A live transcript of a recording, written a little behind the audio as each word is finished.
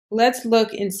let's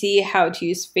look and see how to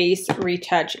use Face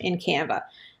Retouch in Canva.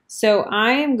 So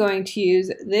I am going to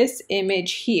use this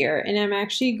image here, and I'm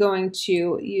actually going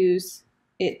to use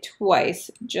it twice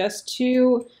just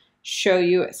to show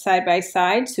you side by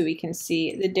side so we can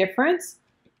see the difference.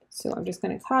 So I'm just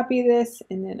going to copy this,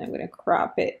 and then I'm going to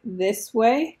crop it this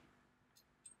way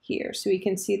here so we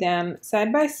can see them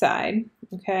side by side,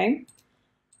 okay?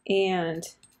 And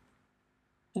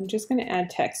I'm just going to add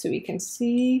text so we can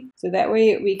see, so that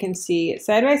way we can see it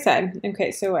side by side.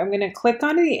 Okay, so I'm going to click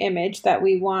onto the image that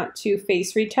we want to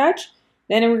face retouch.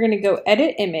 Then we're going to go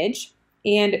edit image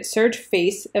and search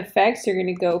face effects. You're going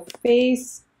to go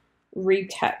face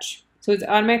retouch. So it's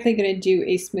automatically going to do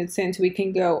a smooth skin. So we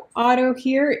can go auto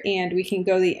here, and we can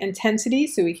go the intensity.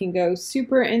 So we can go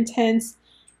super intense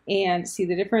and see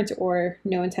the difference, or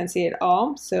no intensity at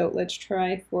all. So let's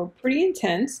try for pretty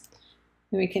intense.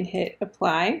 Then we can hit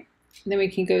apply. And then we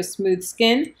can go smooth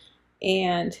skin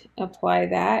and apply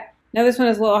that. Now this one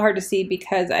is a little hard to see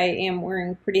because I am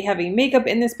wearing pretty heavy makeup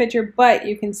in this picture, but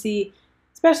you can see,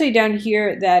 especially down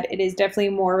here, that it is definitely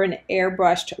more of an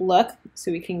airbrushed look.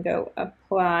 So we can go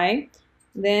apply.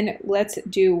 Then let's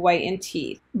do white and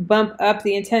teeth. Bump up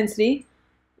the intensity.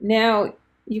 Now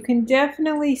you can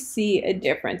definitely see a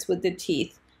difference with the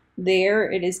teeth.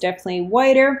 There it is definitely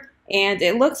whiter. And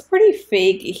it looks pretty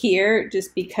fake here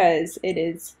just because it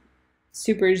is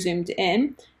super zoomed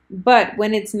in. But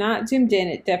when it's not zoomed in,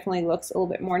 it definitely looks a little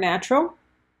bit more natural.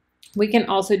 We can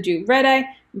also do red eye,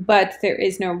 but there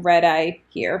is no red eye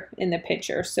here in the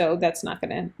picture. So that's not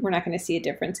we're not gonna see a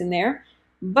difference in there.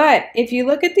 But if you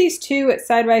look at these two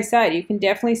side by side, you can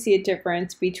definitely see a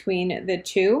difference between the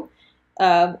two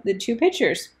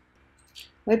pictures.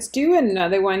 Let's do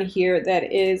another one here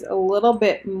that is a little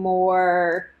bit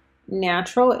more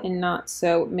natural and not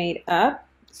so made up.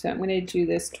 So I'm going to do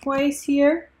this twice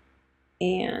here,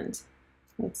 and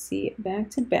let's see it back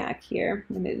to back here.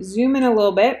 I'm going to zoom in a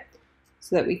little bit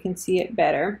so that we can see it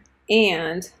better.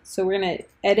 And so we're going to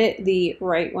edit the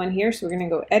right one here. So we're going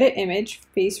to go edit image,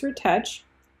 face retouch.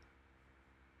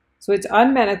 So it's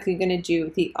automatically going to do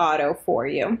the auto for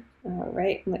you. All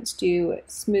right, let's do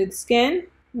smooth skin.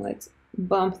 Let's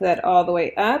bump that all the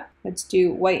way up. Let's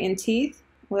do white and teeth.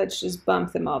 Let's just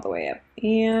bump them all the way up.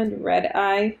 And red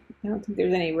eye. I don't think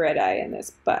there's any red eye in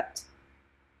this, but.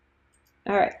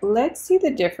 All right, let's see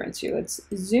the difference here. Let's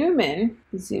zoom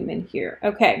in here.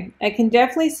 Okay, I can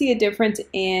definitely see a difference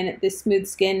in the smooth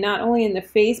skin, not only in the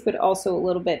face, but also a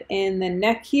little bit in the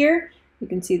neck here. You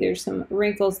can see there's some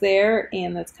wrinkles there,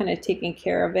 and that's kind of taking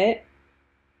care of it.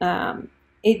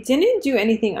 It didn't do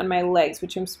anything on my legs,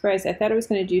 which I'm surprised. I thought it was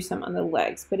going to do some on the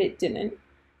legs, but it didn't.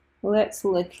 Let's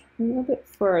look a little bit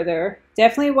further.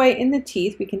 Definitely white in the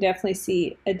teeth. We can definitely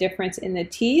see a difference in the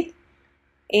teeth.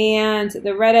 And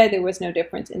the red eye, there was no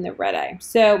difference in the red eye.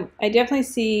 So I definitely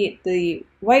see the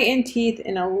white in teeth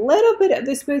and a little bit of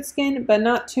the smooth skin, but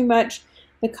not too much.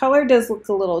 The color does look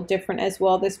a little different as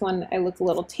well. This one, I look a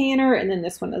little tanner, and then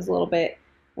this one is a little bit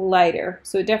lighter.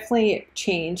 So it definitely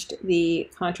changed the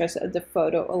contrast of the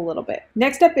photo a little bit.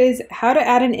 Next up is how to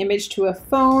add an image to a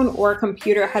phone or a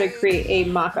computer, how to create a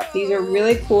mock-up. These are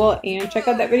really cool, and check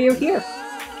out that video here.